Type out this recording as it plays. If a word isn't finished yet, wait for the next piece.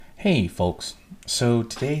Hey, folks. So,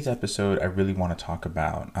 today's episode, I really want to talk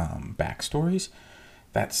about backstories.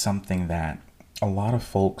 That's something that a lot of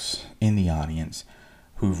folks in the audience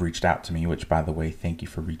who've reached out to me, which, by the way, thank you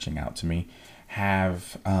for reaching out to me,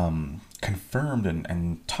 have confirmed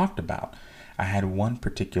and talked about. I had one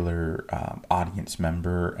particular audience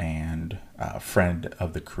member and friend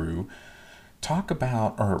of the crew talk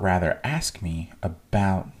about, or rather ask me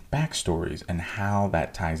about backstories and how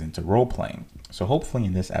that ties into role playing. So hopefully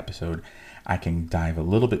in this episode, I can dive a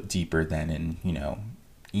little bit deeper than in,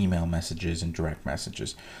 email messages and direct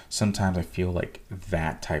messages. Sometimes I feel like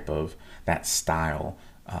that style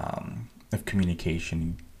of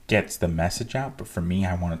communication gets the message out, but for me,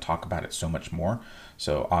 I want to talk about it so much more.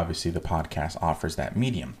 So obviously the podcast offers that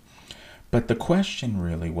medium. But the question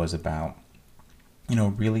really was about,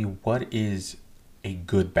 really what is a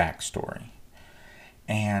good backstory?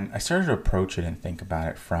 And I started to approach it and think about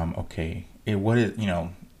it from, okay, what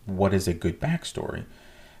is a good backstory?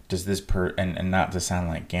 Does this and not to sound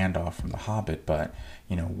like Gandalf from The Hobbit, but,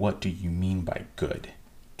 what do you mean by good?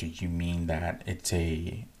 Do you mean that it's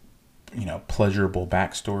a, pleasurable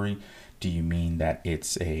backstory? Do you mean that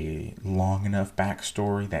it's a long enough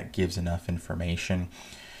backstory that gives enough information?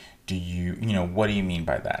 What do you mean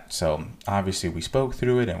by that? So obviously we spoke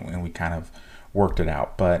through it and we kind of worked it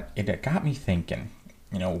out, but it got me thinking,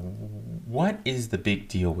 what is the big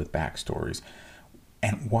deal with backstories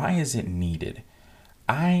and why is it needed?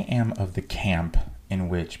 I am of the camp in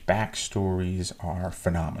which backstories are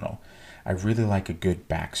phenomenal. I really like a good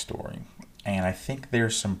backstory. And I think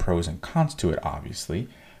there's some pros and cons to it, obviously,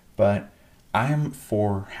 but I'm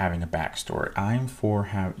for having a backstory.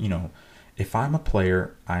 If I'm a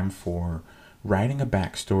player, I'm for writing a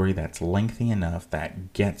backstory that's lengthy enough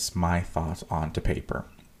that gets my thoughts onto paper.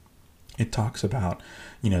 It talks about,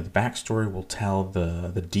 the backstory will tell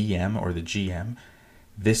the DM or the GM,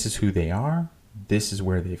 this is who they are, this is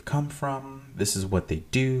where they've come from, this is what they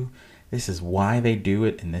do, this is why they do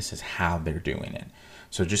it, and this is how they're doing it.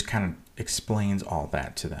 So it just kind of explains all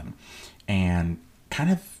that to them and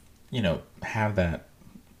kind of, have that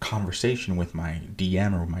conversation with my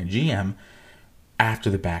DM or my GM after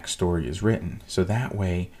the backstory is written. So that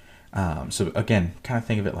way, so again, kind of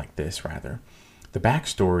think of it like this rather. The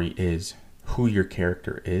backstory is who your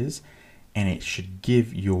character is, and it should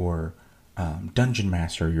give your dungeon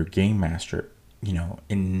master, your game master,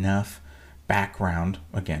 enough background,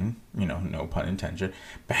 again, no pun intended,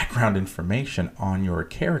 background information on your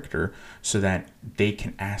character so that they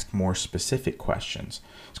can ask more specific questions.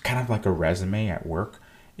 It's kind of like a resume at work.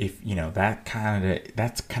 If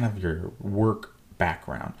that's kind of your work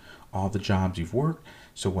background, all the jobs you've worked.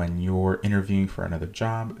 So when you're interviewing for another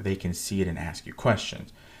job, they can see it and ask you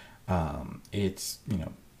questions. That's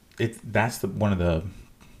one of the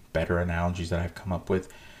better analogies that I've come up with.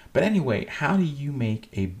 But anyway, how do you make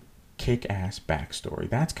a kick-ass backstory?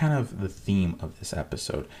 That's kind of the theme of this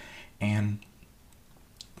episode. And,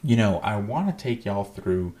 I want to take y'all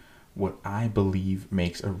through what I believe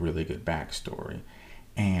makes a really good backstory.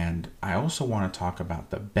 And I also want to talk about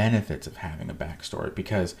the benefits of having a backstory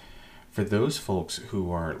because for those folks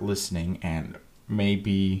who are listening and may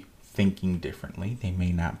be thinking differently, they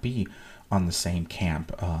may not be on the same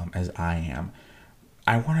camp as I am.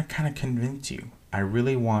 I want to kind of convince you. I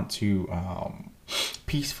really want to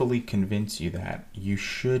peacefully convince you that you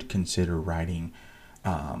should consider writing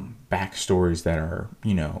backstories that are,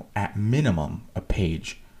 at minimum a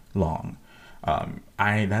page long.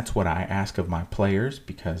 That's what I ask of my players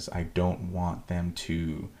because I don't want them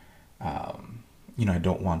to, I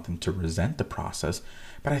don't want them to resent the process,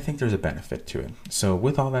 but I think there's a benefit to it. So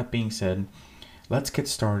with all that being said, let's get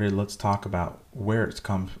started. Let's talk about where it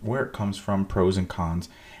comes from, pros and cons,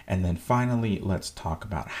 and then finally, let's talk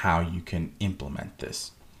about how you can implement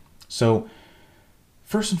this. So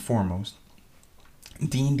first and foremost,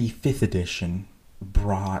 D&D 5th edition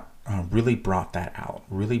really brought that out,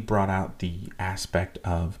 really brought out the aspect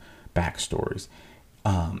of backstories.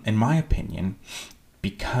 In my opinion,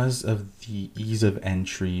 because of the ease of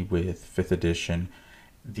entry with 5th edition,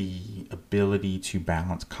 the ability to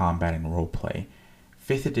balance combat and roleplay,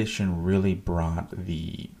 5th edition really brought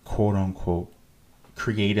the quote-unquote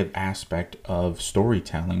creative aspect of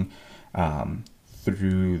storytelling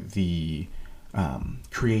through the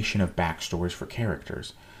creation of backstories for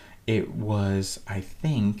characters. It was, I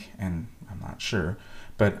think, and I'm not sure,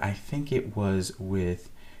 but I think it was with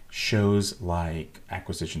shows like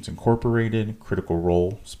Acquisitions Incorporated, Critical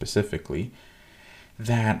Role specifically,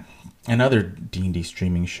 that and other D&D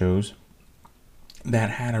streaming shows that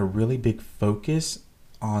had a really big focus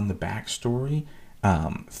on the backstory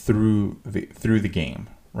through the game,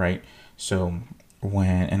 right? So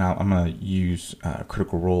I'm going to use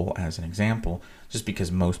Critical Role as an example, just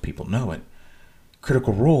because most people know it.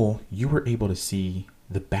 Critical Role, you were able to see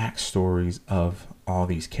the backstories of all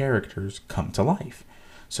these characters come to life.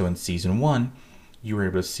 So in season 1, you were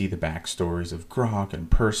able to see the backstories of Grog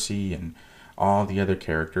and Percy and all the other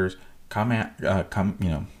characters coming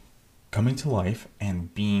to life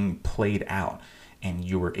and being played out. And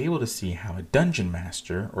you were able to see how a dungeon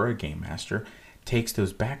master or a game master takes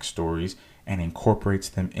those backstories and incorporates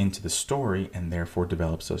them into the story and therefore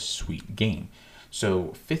develops a sweet game.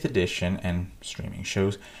 So 5th edition and streaming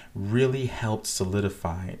shows really helped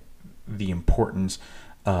solidify the importance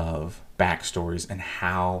of backstories and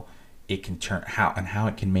how it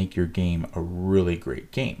can make your game a really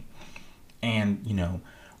great game. And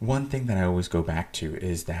one thing that I always go back to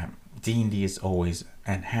is that D&D is always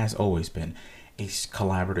and has always been a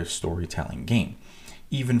collaborative storytelling game.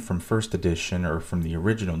 Even from 1st edition, or from the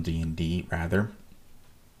original D&D rather,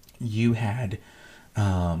 you had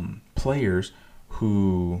players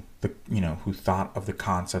who thought of the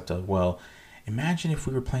concept of, well, imagine if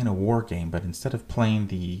we were playing a war game, but instead of playing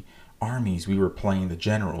the armies, we were playing the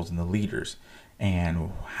generals and the leaders.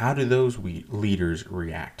 And how do those leaders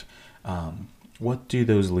react? What do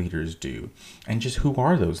those leaders do? And just who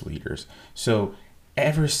are those leaders? So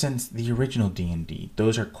ever since the original D&D,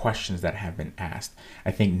 those are questions that have been asked.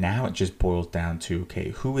 I think now it just boils down to, okay,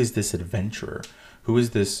 who is this adventurer? Who is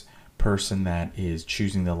this person that is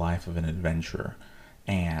choosing the life of an adventurer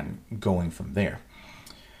and going from there?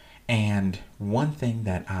 And one thing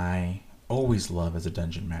that I always love as a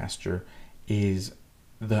dungeon master is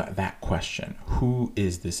that question: who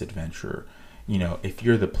is this adventurer? If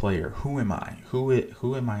you're the player, who am I?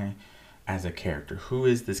 Who am I as a character? Who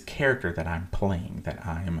is this character that I'm playing, that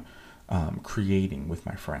I'm creating with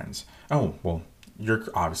my friends? Oh, well, you're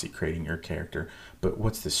obviously creating your character, but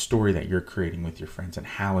what's the story that you're creating with your friends, and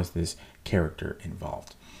how is this character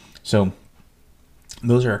involved? So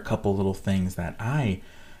those are a couple little things that I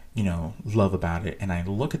love about it. And I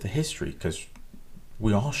look at the history, because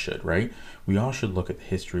we all should, right? We all should look at the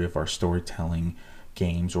history of our storytelling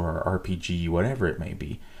games or our RPG, whatever it may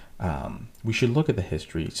be. We should look at the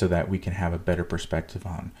history so that we can have a better perspective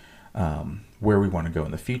on where we want to go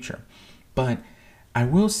in the future. But I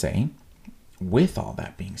will say, with all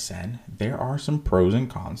that being said, there are some pros and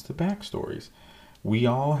cons to backstories. We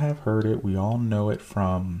all have heard it. We all know it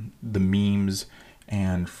from the memes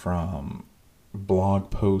and from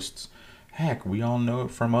blog posts. Heck, we all know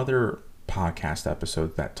it from other podcast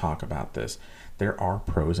episodes that talk about this. There are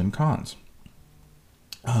pros and cons.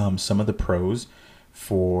 Some of the pros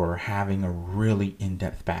for having a really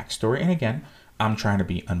in-depth backstory, and again, I'm trying to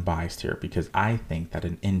be unbiased here because I think that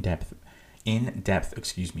an in-depth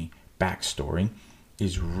backstory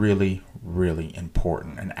is really, really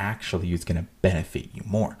important and actually is going to benefit you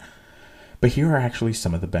more. But here are actually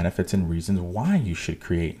some of the benefits and reasons why you should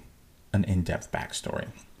create an in-depth backstory.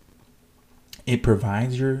 It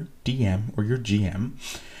provides your DM or your GM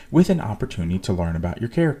with an opportunity to learn about your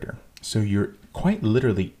character. So you're quite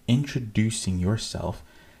literally introducing yourself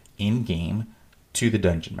in game to the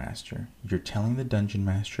dungeon master. You're telling the dungeon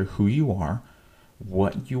master who you are,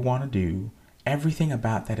 what you want to do, everything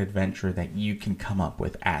about that adventure that you can come up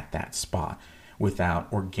with at that spot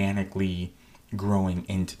without organically growing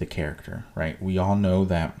into the character, right? We all know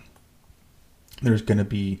that there's going to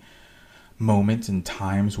be moments and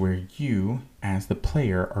times where you, as the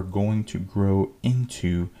player, are going to grow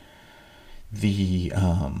into that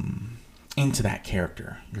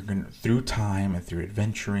character. You're going to, through time and through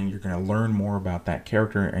adventuring, you're going to learn more about that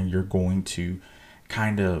character, and you're going to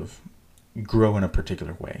kind of grow in a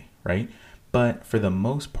particular way, right? But for the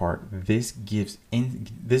most part, this gives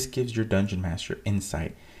your dungeon master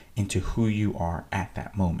insight into who you are at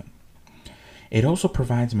that moment. It also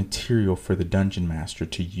provides material for the dungeon master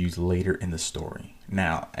to use later in the story.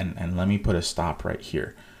 Now, and let me put a stop right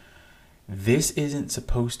here. This isn't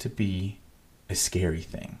supposed to be a scary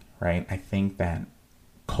thing, right? I think that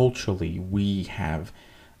culturally we have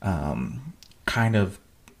kind of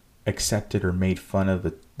accepted or made fun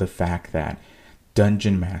of the fact that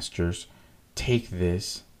dungeon masters take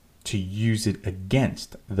this to use it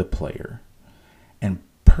against the player. And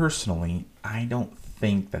personally, I don't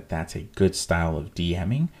think that that's a good style of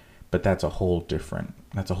DMing, but that's a whole different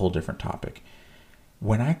topic.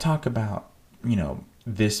 When I talk about,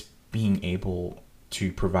 this being able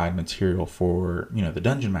to provide material for, the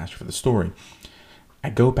dungeon master for the story, I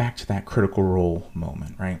go back to that Critical Role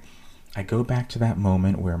moment, right? I go back to that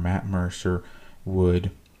moment where Matt Mercer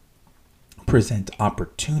would present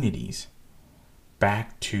opportunities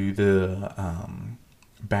back to the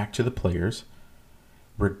players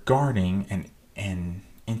regarding and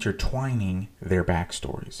intertwining their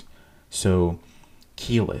backstories. So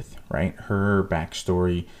Keyleth, right? Her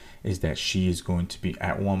backstory is that she is going to be,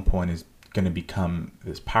 at one point, is going to become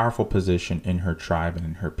this powerful position in her tribe and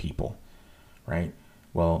in her people, right?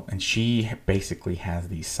 Well, and she basically has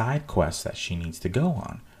these side quests that she needs to go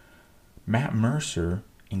on. Matt Mercer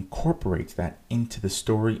incorporates that into the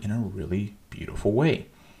story in a really beautiful way.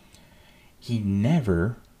 He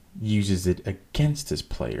never uses it against his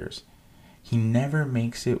players. He never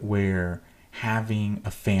makes it where having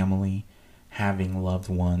a family, having loved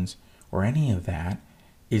ones, or any of that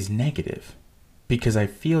is negative. Because I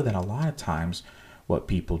feel that a lot of times what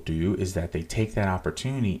people do is that they take that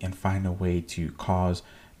opportunity and find a way to cause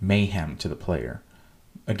mayhem to the player.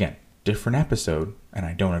 Again, different episode, and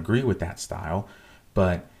I don't agree with that style,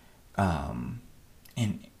 but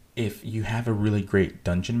and if you have a really great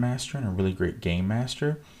dungeon master and a really great game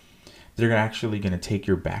master, they're actually going to take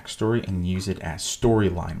your backstory and use it as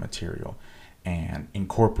storyline material and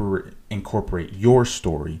incorporate your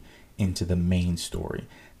story into the main story.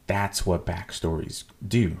 That's what backstories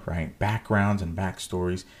do, right? Backgrounds and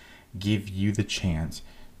backstories give you the chance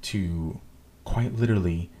to quite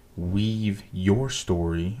literally weave your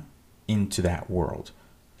story into that world.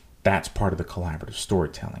 That's part of the collaborative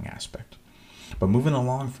storytelling aspect. But moving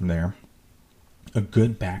along from there, a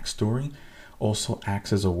good backstory also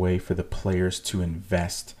acts as a way for the players to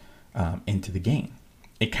invest into the game.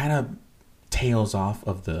 It kind of tails off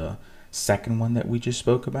of the second one that we just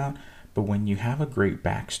spoke about, but when you have a great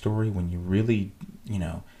backstory, when you really,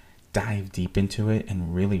 dive deep into it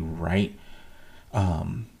and really write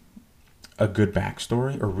a good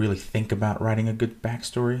backstory, or really think about writing a good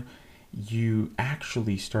backstory, you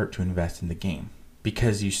actually start to invest in the game,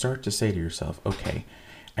 because you start to say to yourself, okay,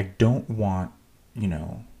 I don't want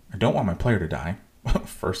my player to die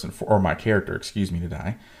or my character, to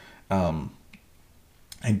die.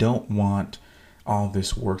 I don't want all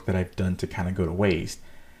this work that I've done to kind of go to waste.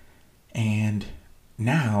 And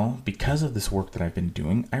now, because of this work that I've been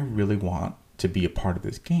doing, I really want to be a part of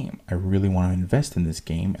this game. I really want to invest in this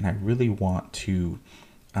game, and I really want to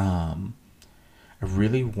kind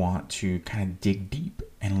of dig deep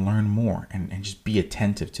and learn more and just be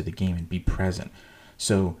attentive to the game and be present.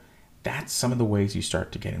 So that's some of the ways you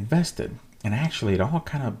start to get invested. And actually, it all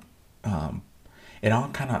kind of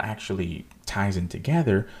actually ties in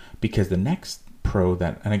together, because the next pro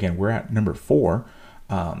that, and again, we're at number 4,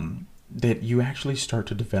 that you actually start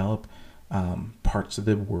to develop parts of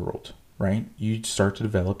the world, right? You start to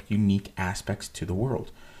develop unique aspects to the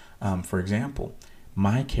world. For example,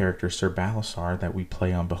 my character, Sir Balasar, that we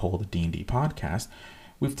play on Behold the D&D podcast,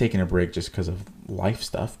 we've taken a break just because of life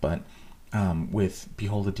stuff, but with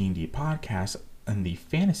Behold the D&D podcast and the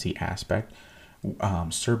fantasy aspect,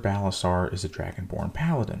 Sir Balasar is a Dragonborn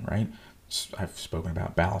paladin, right? I've spoken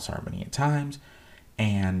about Balasar many times,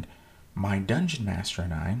 and my dungeon master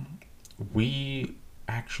and I, we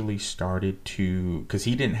actually started to, because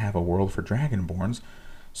he didn't have a world for Dragonborns,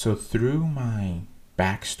 so through my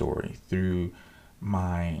backstory, through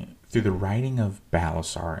the writing of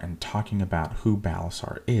Balasar and talking about who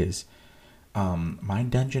Balasar is, my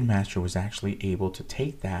dungeon master was actually able to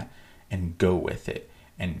take that and go with it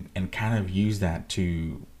and kind of use that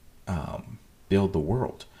to build the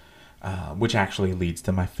world, which actually leads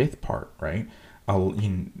to my 5th part, right?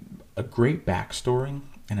 A great backstory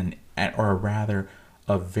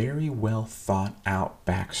a very well thought out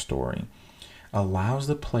backstory allows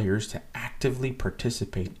the players to actively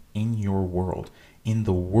participate in your world, in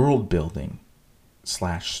the world building /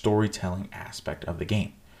 storytelling aspect of the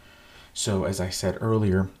game. So as I said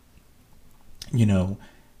earlier,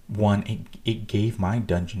 it gave my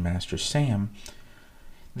dungeon master Sam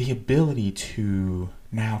the ability to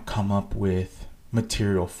now come up with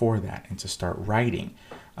material for that and to start writing.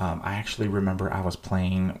 I actually remember I was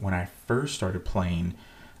playing, when I first started playing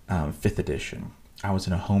 5th edition, I was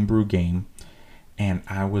in a homebrew game, and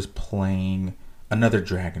I was playing another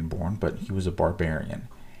Dragonborn, but he was a barbarian.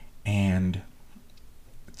 And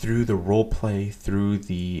through the role play, through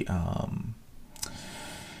through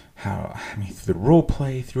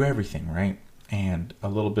everything, right? And a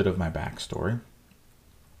little bit of my backstory,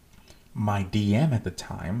 my DM at the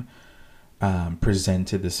time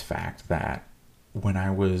presented this fact that when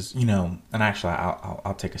I was, and actually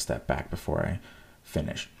I'll take a step back before I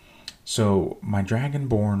finish. So my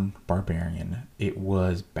Dragonborn barbarian, it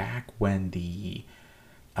was back when the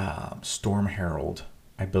Storm Herald,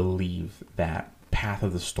 I believe that Path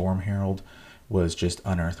of the Storm Herald was just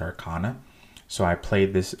Unearthed Arcana. So I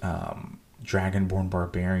played this Dragonborn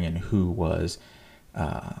barbarian who was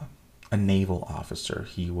a naval officer.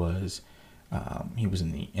 He was He was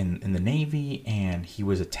in the Navy, and he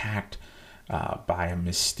was attacked by a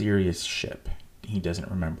mysterious ship. He doesn't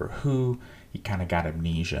remember who. He kind of got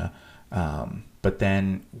amnesia. But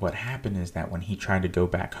then what happened is that when he tried to go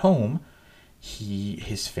back home,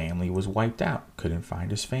 his family was wiped out. Couldn't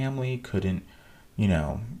find his family. Couldn't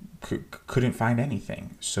find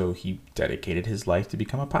anything. So he dedicated his life to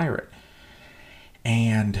become a pirate.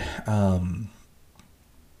 And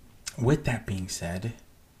with that being said,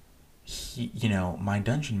 my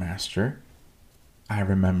dungeon master, I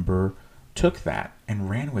remember, took that and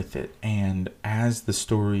ran with it. And as the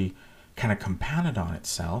story kind of compounded on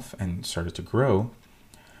itself and started to grow,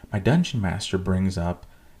 my dungeon master brings up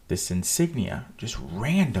this insignia just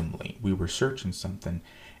randomly. We were searching something,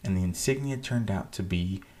 and the insignia turned out to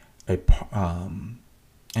be and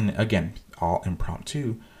again, all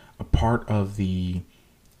impromptu, a part of the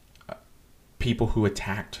people who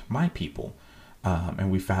attacked my people. And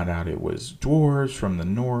we found out it was dwarves from the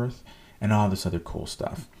north and all this other cool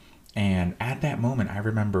stuff. And at that moment, I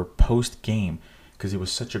remember post game, because it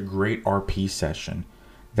was such a great RP session,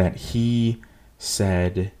 that he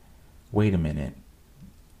said, wait a minute,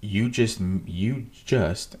 you just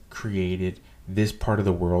created this part of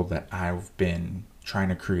the world that I've been trying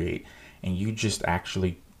to create, and you just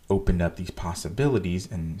actually opened up these possibilities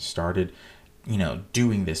and started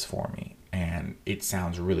doing this for me, and it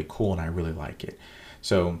sounds really cool and I really like it.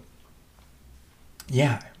 So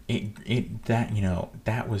yeah,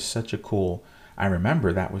 that was such a cool, I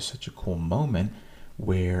remember that was such a cool moment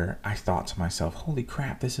where I thought to myself, holy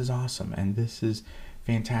crap, this is awesome and this is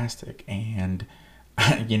fantastic. And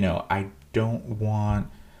I don't want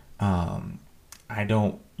I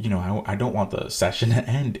don't want the session to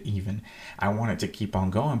end even. I want it to keep on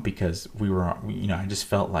going, because I just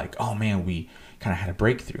felt like, oh man, we kind of had a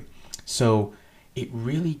breakthrough. So it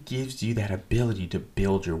really gives you that ability to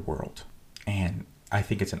build your world. And I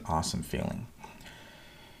think it's an awesome feeling.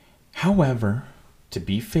 However, to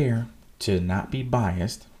be fair, to not be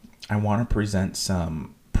biased, I want to present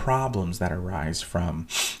some problems that arise from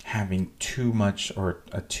having too much or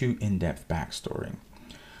a too in-depth backstory.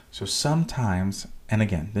 So sometimes, and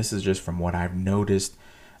again, this is just from what I've noticed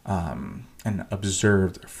and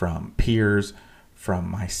observed from peers, from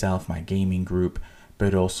myself, my gaming group,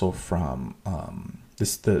 but also from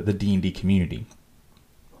the D&D community.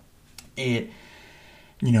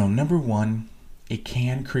 Number one, it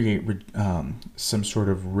can create some sort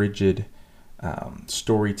of rigid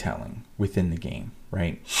storytelling within the game,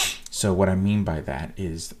 right? So what I mean by that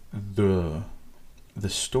is the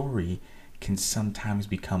story can sometimes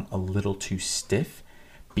become a little too stiff,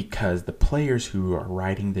 because the players who are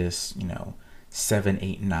writing this, 7,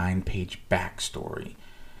 8, 9 page backstory,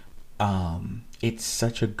 it's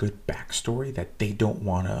such a good backstory that they don't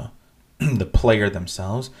want to, the player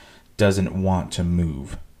themselves doesn't want to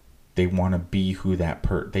move. They want to be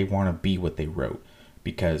they want to be what they wrote,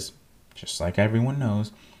 because just like everyone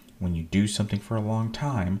knows, when you do something for a long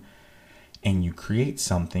time and you create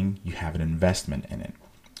something, you have an investment in it.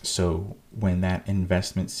 So when that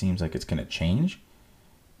investment seems like it's going to change,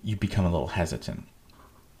 you become a little hesitant.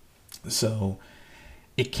 So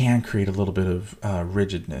it can create a little bit of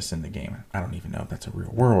rigidness in the game. I don't even know if that's a real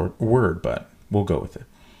word, but we'll go with it.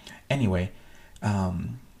 Anyway,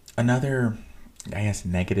 another, I guess,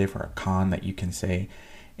 negative or a con that you can say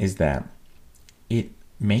is that it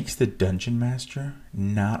makes the dungeon master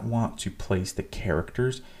not want to place the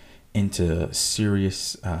characters into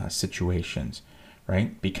serious situations,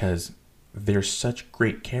 right? Because they're such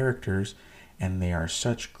great characters and they are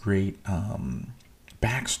such great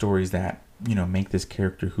backstories that make this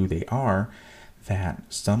character who they are, that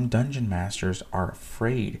some dungeon masters are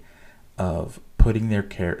afraid of putting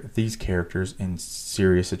these characters in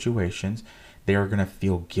serious situations. They are going to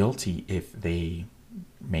feel guilty if they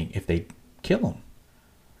kill them.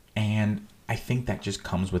 And I think that just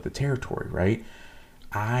comes with the territory, right?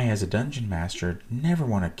 I, as a dungeon master, never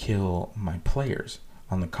want to kill my players.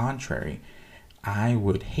 On the contrary, I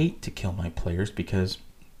would hate to kill my players because,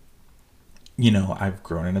 I've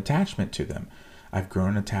grown an attachment to them. I've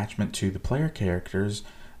grown an attachment to the player characters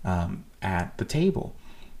at the table.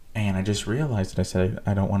 And I just realized that I said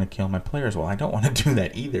I don't want to kill my players. Well, I don't want to do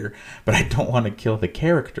that either, but I don't want to kill the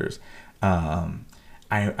characters.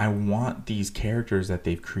 I want these characters that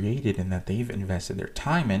they've created and that they've invested their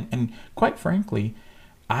time in. And quite frankly,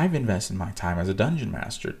 I've invested my time as a dungeon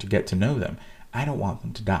master to get to know them. I don't want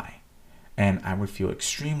them to die. And I would feel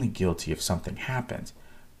extremely guilty if something happens.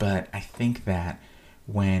 But I think that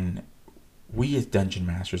when we as dungeon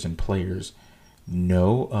masters and players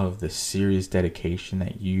know of the serious dedication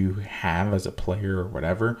that you have as a player or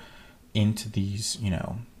whatever into these,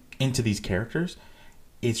 into these characters,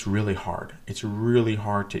 it's really hard. It's really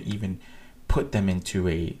hard to even put them into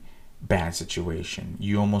a bad situation.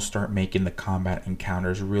 You almost start making the combat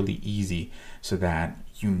encounters really easy so that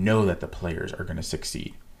you know that the players are going to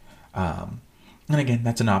succeed. And again,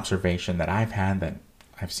 that's an observation that I've had that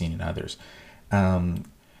I've seen in others.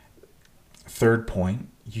 Third point,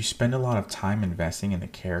 you spend a lot of time investing in a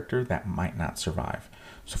character that might not survive.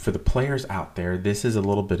 So for the players out there, this is a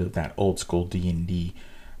little bit of that old school D&D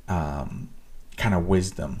kind of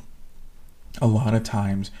wisdom. A lot of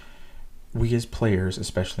times, we as players,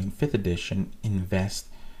 especially in 5th edition, invest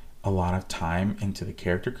a lot of time into the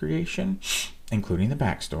character creation, including the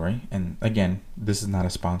backstory. And again, this is not a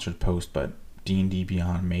sponsored post, but D&D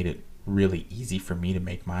Beyond made it really easy for me to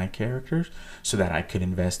make my characters so that I could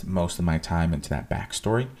invest most of my time into that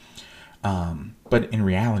backstory. But in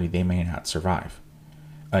reality, they may not survive.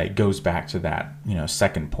 It goes back to that,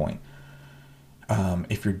 second point.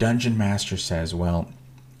 If your dungeon master says, well,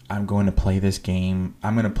 I'm going to play this game,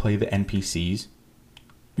 I'm going to play the NPCs,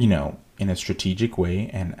 in a strategic way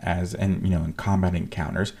and in combat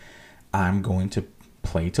encounters, I'm going to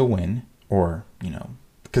play to win, or,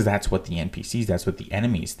 because that's what the NPCs, that's what the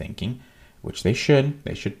enemy is thinking, which they should.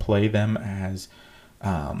 They should play them as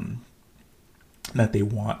that they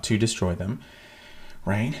want to destroy them,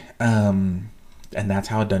 right? And that's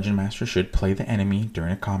how a dungeon master should play the enemy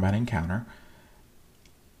during a combat encounter.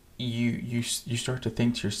 You start to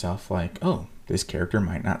think to yourself like, oh, this character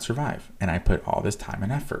might not survive, and I put all this time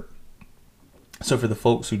and effort. So for the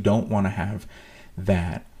folks who don't want to have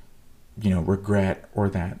that, regret or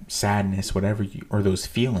that sadness, whatever or those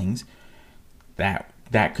feelings,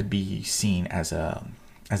 that could be seen as a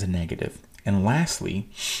negative. And lastly,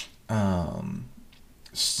 I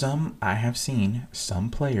have seen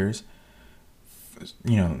some players,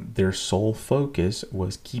 their sole focus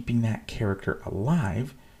was keeping that character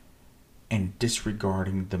alive and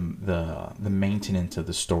disregarding the maintenance of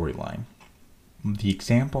the storyline. The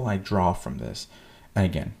example I draw from this, and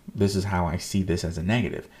again, this is how I see this as a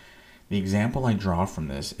negative. The example I draw from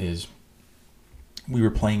this is we were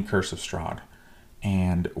playing Curse of Strahd,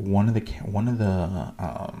 and one of the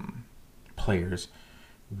players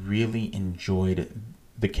really enjoyed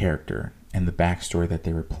the character and the backstory that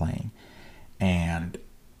they were playing, and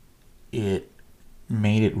it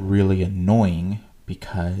made it really annoying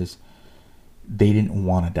because they didn't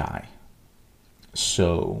want to die.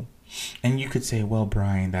 So, and you could say, well,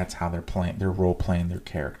 Brian, that's how they're role playing their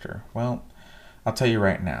character. Well, I'll tell you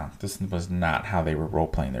right now, this was not how they were role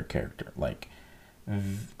playing their character. Like,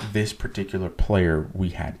 this particular player we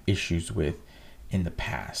had issues with in the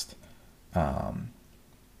past.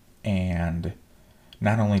 And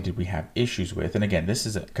not only did we have issues with, and again, this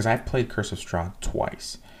is because I've played Curse of Strahd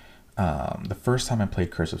twice. The first time I played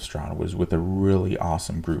Curse of Strahd was with a really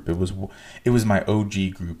awesome group. It was my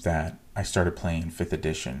OG group that I started playing 5th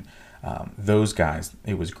edition. Those guys,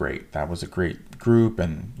 it was great. That was a great group,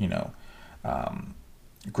 and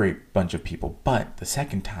great bunch of people. But the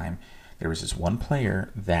second time, there was this one player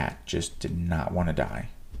that just did not want to die.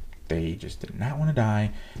 They just did not want to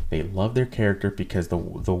die. They loved their character because the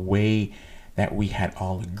way that we had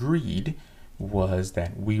all agreed was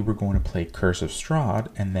that we were going to play Curse of Strahd,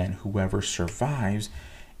 and then whoever survives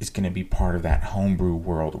is going to be part of that homebrew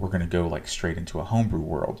world. We're going to go like straight into a homebrew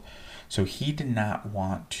world. So he did not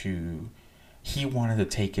want to, he wanted to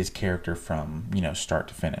take his character from, start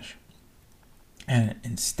to finish. And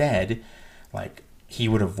instead, like, he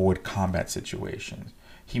would avoid combat situations.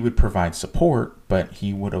 He would provide support, but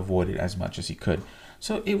he would avoid it as much as he could.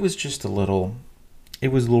 So it was just a little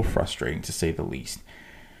frustrating, to say the least,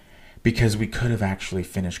 because we could have actually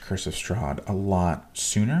finished Curse of Strahd a lot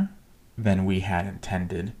sooner than we had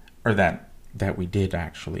intended, or that we did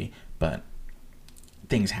actually, but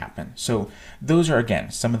things happen. So those are,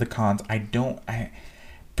 again, some of the cons. I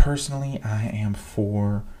personally am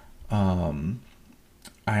for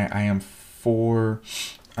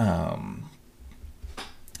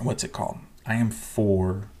what's it called? I am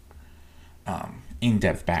for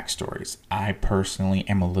in-depth backstories. I personally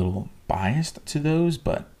am a little biased to those,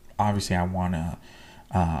 but obviously I want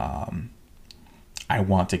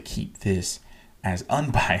to keep this as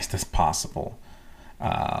unbiased as possible.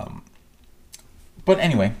 But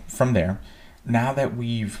anyway, from there, now that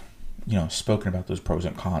we've spoken about those pros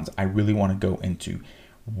and cons, I really want to go into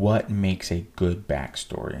what makes a good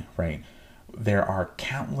backstory, right? There are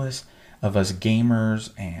countless of us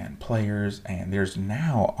gamers and players, and there's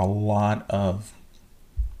now a lot of,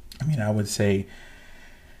 I would say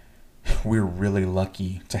we're really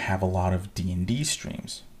lucky to have a lot of D&D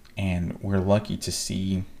streams, and we're lucky to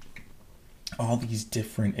see all these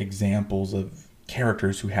different examples of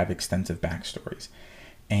characters who have extensive backstories.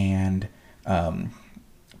 And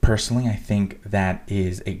personally, I think that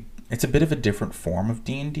it's a bit of a different form of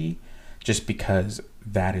D&D, just because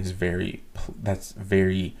that's very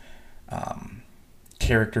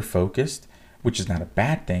character focused, which is not a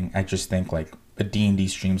bad thing. I just think like a D&D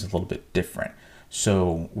stream is a little bit different.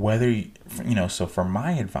 So so for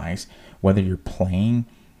my advice, whether you're playing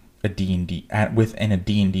a D&D within a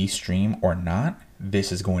D&D stream or not,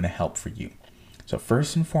 this is going to help for you. So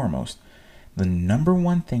first and foremost, the number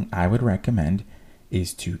one thing I would recommend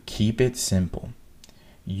is to keep it simple.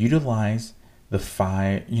 Utilize the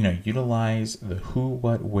who,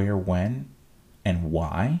 what, where, when, and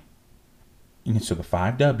why. So the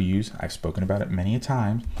 5 W's, I've spoken about it many a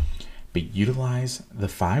times, but utilize the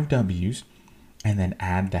 5 W's and then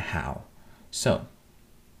add the how. So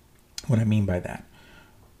what I mean by that,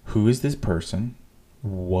 who is this person?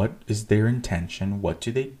 What is their intention? What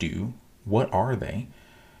do they do? What are they?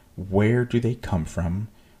 Where do they come from?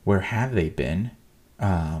 Where have they been?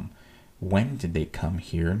 When did they come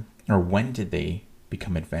here? Or when did they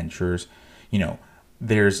become adventurers? I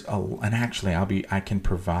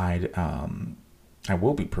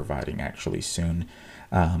will be providing actually soon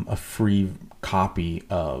a free copy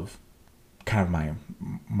of kind of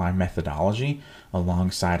my methodology,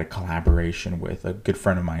 alongside a collaboration with a good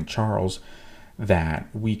friend of mine, Charles, that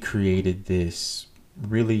we created this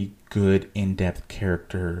really good in-depth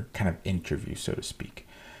character kind of interview, so to speak.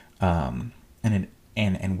 And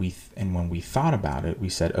when we thought about it, we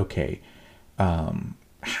said, okay,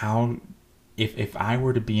 how if I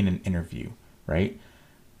were to be in an interview, right?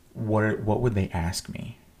 What would they ask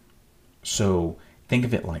me? So think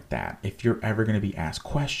of it like that. If you're ever going to be asked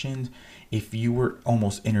questions, if you were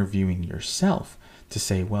almost interviewing yourself to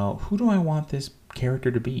say, well, who do I want this character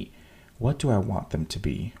to be? What do I want them to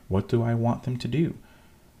be? What do I want them to do?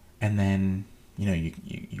 And then,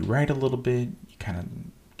 you write a little bit, you kind of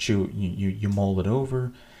chew, you mull it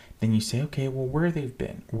over. Then you say, okay, well, where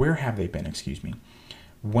have they been, excuse me.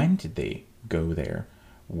 When did they go there?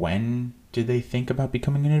 When did they think about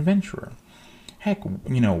becoming an adventurer? Heck,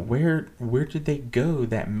 where did they go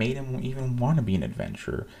that made them even want to be an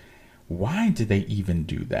adventurer? Why did they even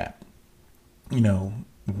do that?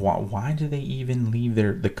 Why did they even leave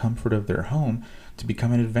the comfort of their home to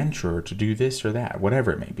become an adventurer, to do this or that,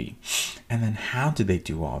 whatever it may be? And then how did they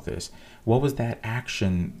do all this? What was that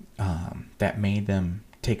action that made them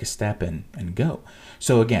take a step and go?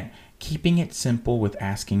 So again, keeping it simple with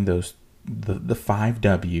asking the 5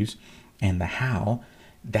 W's and the how.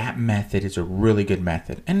 That method is a really good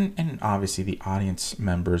method. And obviously the audience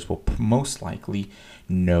members will most likely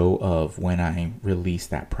know of when I release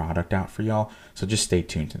that product out for y'all. So just stay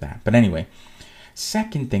tuned to that. But anyway,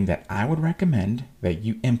 second thing that I would recommend that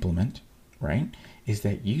you implement, right, is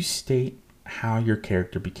that you state how your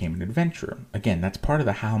character became an adventurer. Again, that's part of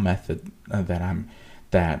the how method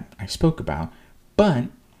that I spoke about. But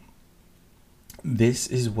this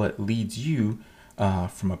is what leads you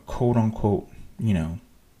from a quote unquote,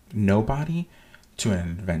 nobody to an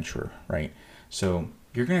adventurer, right? So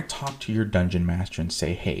you're going to talk to your dungeon master and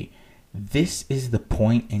say, hey, this is the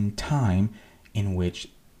point in time in which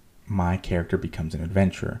my character becomes an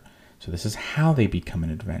adventurer. So this is how they become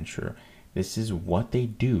an adventurer. This is what they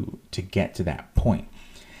do to get to that point.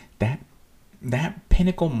 That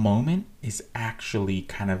pinnacle moment is actually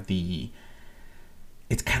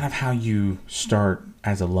it's kind of how you start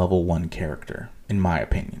as a level 1 character, in my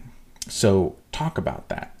opinion. So talk about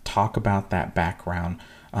that background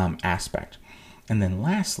aspect. And then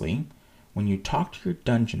lastly, when you talk to your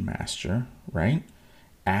dungeon master, right,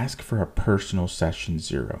 ask for a personal session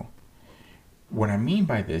 0. What I mean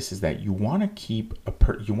by this is that you want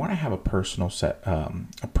to have a personal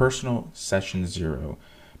session 0,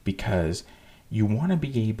 because you want to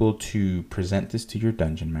be able to present this to your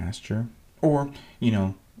dungeon master, or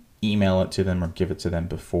email it to them or give it to them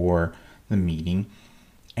before the meeting.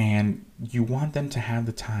 And you want them to have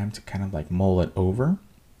the time to kind of like mull it over.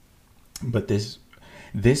 But this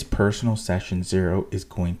personal session 0 is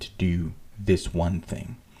going to do this one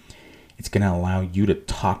thing. It's going to allow you to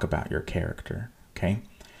talk about your character. Okay.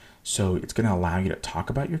 So it's going to allow you to talk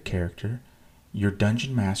about your character. Your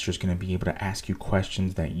dungeon master is going to be able to ask you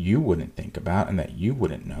questions that you wouldn't think about and that you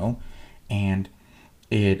wouldn't know. And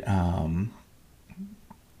it's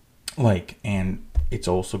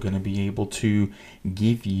also going to be able to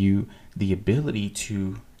give you the ability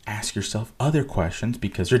to ask yourself other questions,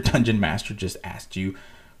 because your dungeon master just asked you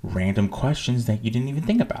random questions that you didn't even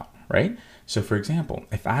think about, right? So for example,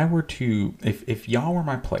 if y'all were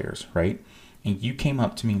my players, right, and you came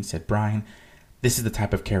up to me and said, Brian, this is the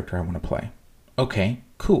type of character I want to play. Okay,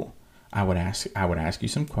 cool. I would ask you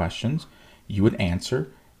some questions, you would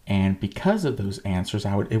answer, and because of those answers,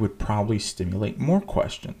 it would probably stimulate more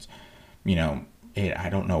questions. You know, I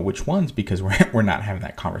don't know which ones because we're not having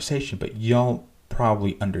that conversation, but y'all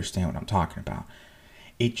probably understand what I'm talking about.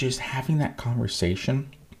 It just having that conversation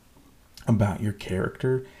about your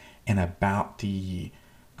character and about the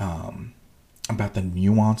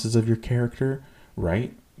nuances of your character,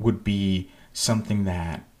 right, would be something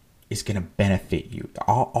that is going to benefit you.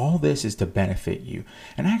 All this is to benefit you.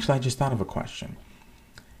 And actually, I just thought of a question.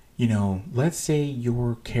 You know, let's say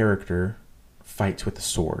your character fights with a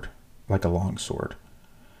sword, like a long sword.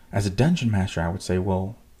 As a dungeon master, I would say,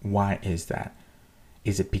 well, why is that?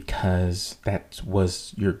 Is it because that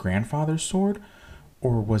was your grandfather's sword?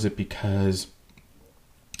 Or was it because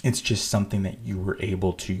it's just something that you were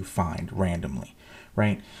able to find randomly,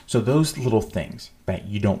 right? So those little things that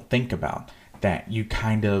you don't think about, that you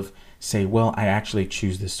kind of say, well, I actually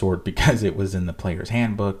choose this sword because it was in the player's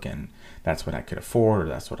handbook and that's what I could afford or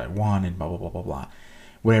that's what I wanted, blah, blah, blah, blah, blah.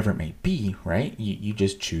 Whatever it may be, right? You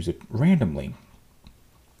just choose it randomly.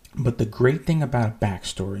 But the great thing about a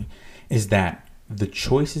backstory is that the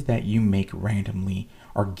choices that you make randomly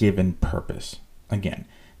are given purpose. Again,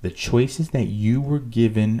 the choices that you were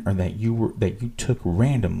given or that you took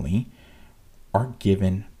randomly are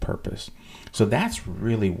given purpose. So that's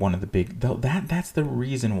really one of the that's the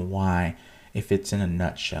reason why, if it's in a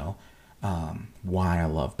nutshell, why I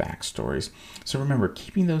love backstories. So remember,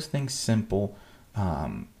 keeping those things simple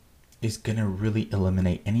is going to really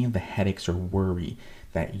eliminate any of the headaches or worry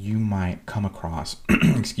that you might come across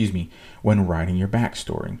excuse me, when writing your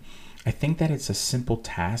backstory. I think that it's a simple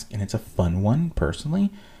task and it's a fun one personally.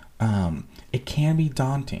 It can be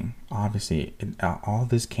daunting. Obviously, all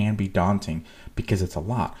this can be daunting because it's a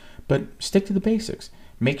lot, but stick to the basics.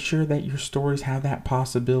 Make sure that your stories have that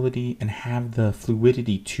possibility and have the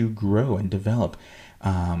fluidity to grow and develop,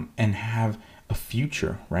 and have a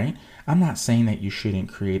future, right? I'm not saying that you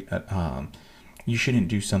shouldn't you shouldn't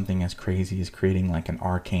do something as crazy as creating like an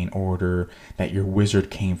arcane order that your wizard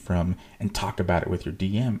came from and talk about it with your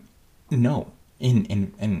DM. No,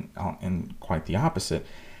 in quite the opposite.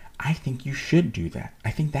 I think you should do that.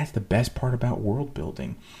 I think that's the best part about world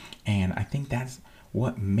building, and I think that's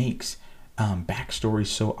what makes backstories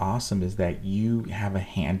so awesome, is that you have a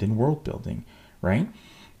hand in world building, right?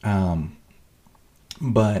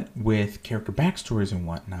 But with character backstories and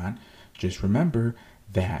whatnot, just remember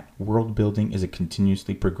that world building is a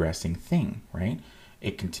continuously progressing thing, right?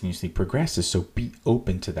 It continuously progresses, so be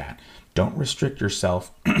open to that. Don't restrict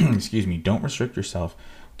yourself don't restrict yourself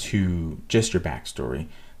to just your backstory.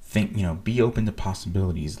 Be open to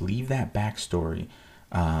possibilities. Leave that backstory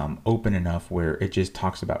open enough where it just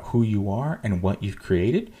talks about who you are and what you've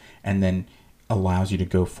created, and then allows you to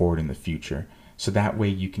go forward in the future. So that way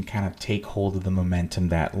you can kind of take hold of the momentum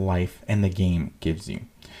that life and the game gives you.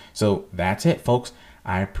 So that's it, folks.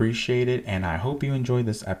 I appreciate it, and I hope you enjoyed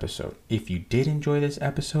this episode. If you did enjoy this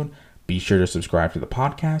episode, be sure to subscribe to the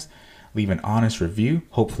podcast. Leave an honest review.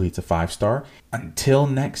 Hopefully it's a 5-star. Until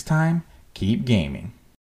next time, keep gaming.